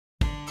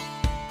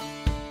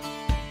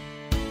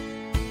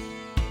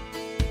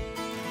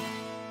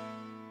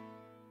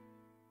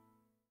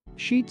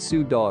Shih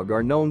Tzu dog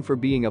are known for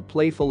being a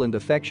playful and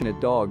affectionate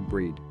dog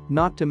breed,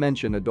 not to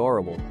mention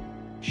adorable.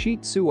 Shih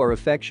Tzu are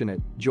affectionate,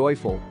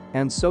 joyful,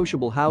 and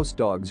sociable house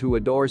dogs who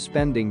adore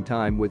spending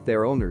time with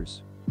their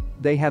owners.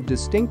 They have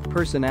distinct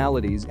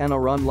personalities and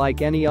are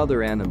unlike any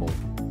other animal.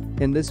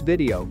 In this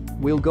video,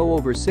 we'll go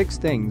over 6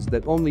 things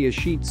that only a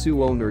Shih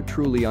Tzu owner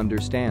truly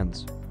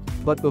understands.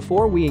 But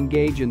before we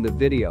engage in the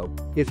video,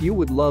 if you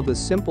would love a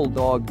simple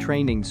dog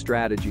training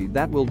strategy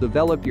that will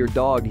develop your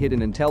dog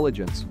hidden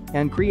intelligence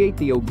and create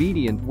the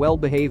obedient,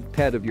 well-behaved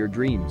pet of your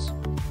dreams,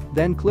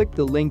 then click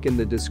the link in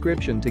the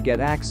description to get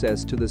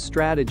access to the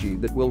strategy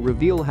that will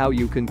reveal how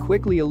you can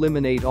quickly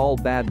eliminate all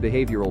bad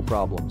behavioral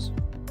problems.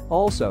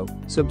 Also,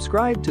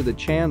 subscribe to the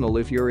channel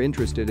if you're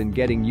interested in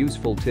getting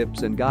useful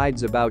tips and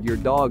guides about your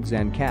dogs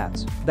and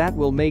cats that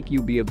will make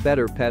you be a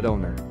better pet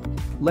owner.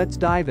 Let's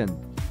dive in.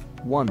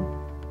 1.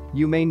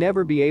 You may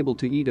never be able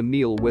to eat a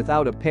meal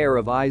without a pair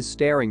of eyes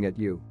staring at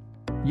you.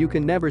 You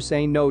can never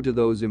say no to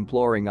those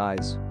imploring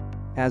eyes.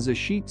 As a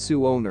Shih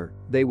Tzu owner,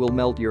 they will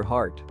melt your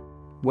heart.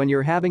 When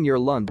you're having your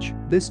lunch,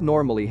 this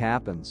normally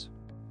happens.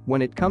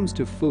 When it comes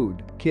to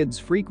food, kids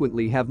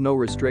frequently have no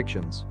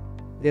restrictions.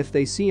 If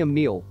they see a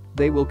meal,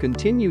 they will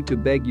continue to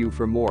beg you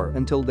for more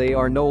until they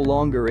are no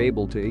longer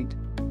able to eat.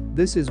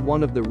 This is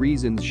one of the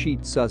reasons Shih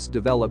Tzus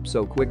develop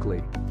so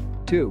quickly.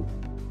 2.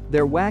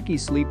 Their wacky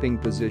sleeping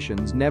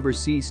positions never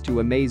cease to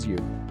amaze you.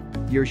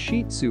 Your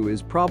Shih Tzu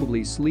is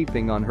probably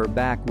sleeping on her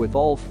back with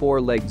all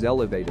 4 legs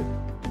elevated.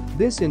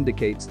 This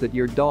indicates that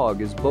your dog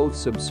is both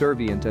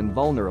subservient and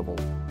vulnerable.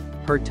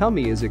 Her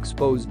tummy is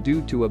exposed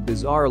due to a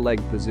bizarre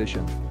leg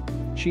position.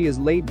 She is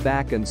laid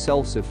back and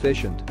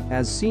self-sufficient,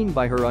 as seen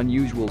by her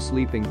unusual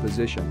sleeping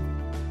position.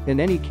 In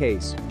any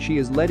case, she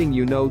is letting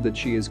you know that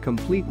she is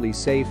completely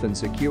safe and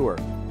secure.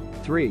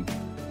 3.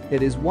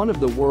 It is one of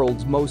the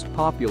world's most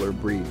popular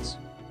breeds.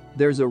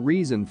 There's a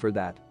reason for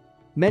that.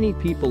 Many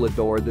people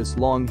adore this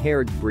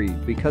long-haired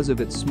breed because of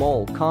its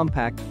small,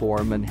 compact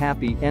form and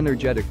happy,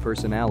 energetic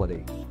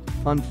personality.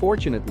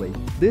 Unfortunately,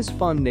 this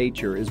fun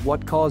nature is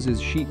what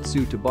causes Shih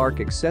Tzu to bark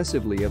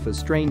excessively if a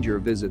stranger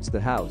visits the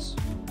house.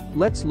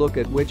 Let's look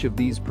at which of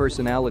these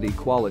personality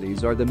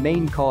qualities are the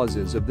main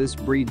causes of this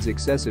breed's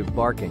excessive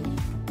barking.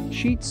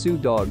 Shih Tzu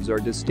dogs are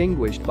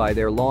distinguished by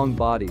their long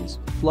bodies,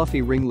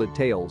 fluffy ringlet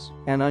tails,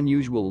 and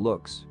unusual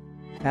looks.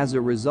 As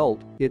a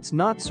result, it's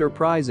not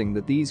surprising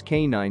that these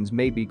canines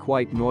may be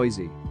quite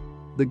noisy.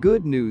 The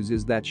good news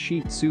is that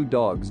Shih Tzu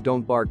dogs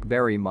don't bark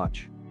very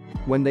much.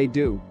 When they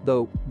do,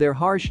 though, their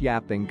harsh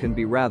yapping can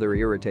be rather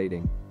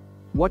irritating.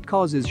 What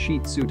causes Shih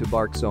Tzu to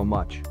bark so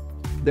much?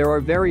 There are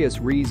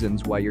various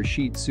reasons why your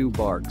Shih Tzu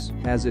barks,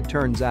 as it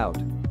turns out.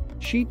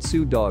 Shih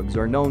Tzu dogs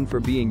are known for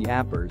being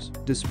yappers,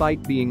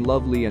 despite being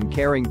lovely and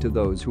caring to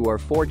those who are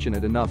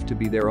fortunate enough to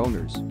be their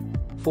owners.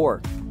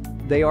 4.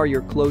 They are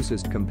your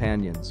closest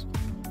companions.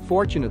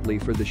 Fortunately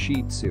for the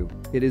Shih Tzu,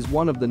 it is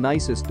one of the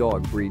nicest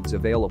dog breeds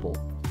available.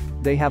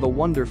 They have a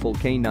wonderful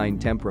canine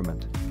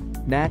temperament.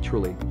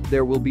 Naturally,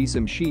 there will be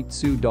some Shih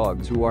Tzu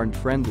dogs who aren't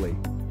friendly.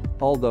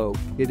 Although,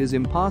 it is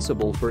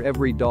impossible for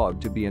every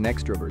dog to be an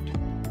extrovert.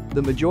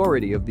 The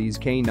majority of these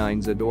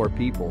canines adore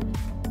people.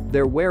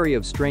 They're wary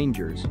of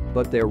strangers,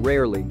 but they're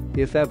rarely,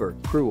 if ever,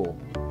 cruel.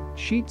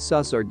 Shih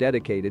Tzus are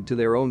dedicated to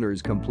their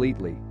owners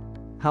completely.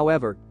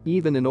 However,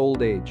 even in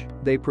old age,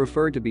 they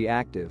prefer to be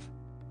active.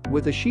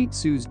 With a Shih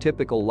Tzu's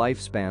typical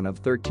lifespan of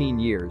 13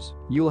 years,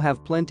 you'll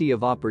have plenty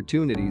of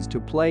opportunities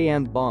to play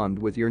and bond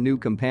with your new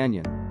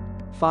companion.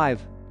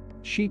 5.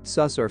 Shih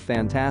Tzus are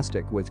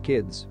fantastic with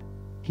kids.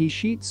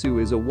 Shih Tzu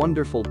is a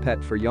wonderful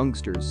pet for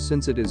youngsters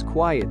since it is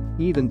quiet,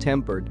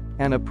 even-tempered,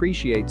 and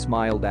appreciates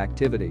mild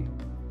activity.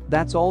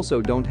 That's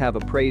also don't have a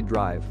prey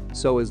drive,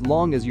 so as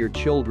long as your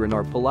children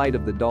are polite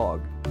of the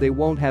dog, they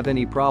won't have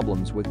any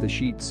problems with the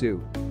Shih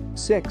Tzu.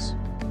 6.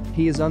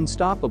 He is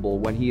unstoppable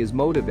when he is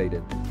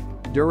motivated.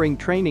 During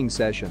training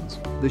sessions,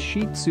 the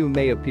Shih Tzu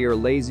may appear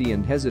lazy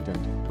and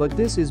hesitant, but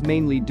this is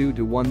mainly due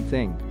to one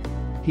thing.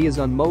 He is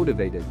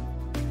unmotivated.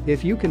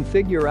 If you can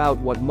figure out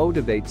what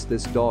motivates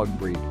this dog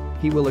breed,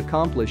 he will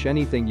accomplish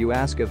anything you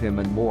ask of him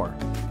and more.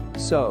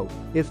 So,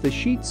 if the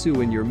Shih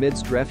Tzu in your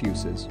midst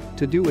refuses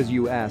to do as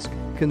you ask,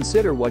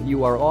 consider what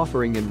you are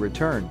offering in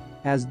return,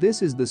 as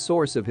this is the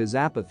source of his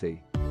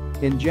apathy.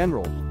 In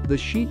general, the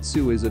Shih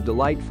Tzu is a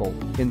delightful,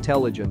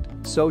 intelligent,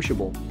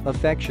 sociable,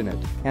 affectionate,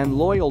 and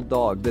loyal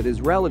dog that is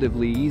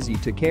relatively easy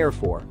to care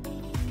for.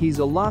 He's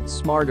a lot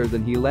smarter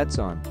than he lets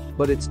on,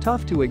 but it's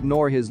tough to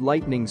ignore his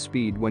lightning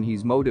speed when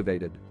he's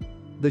motivated.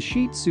 The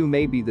Shih Tzu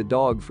may be the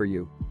dog for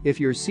you if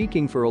you're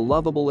seeking for a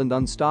lovable and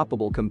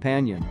unstoppable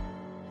companion.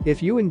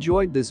 If you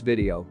enjoyed this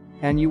video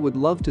and you would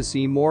love to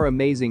see more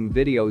amazing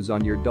videos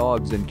on your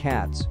dogs and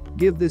cats,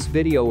 give this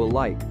video a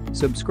like,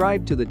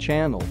 subscribe to the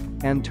channel,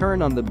 and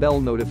turn on the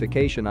bell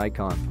notification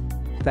icon.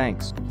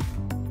 Thanks.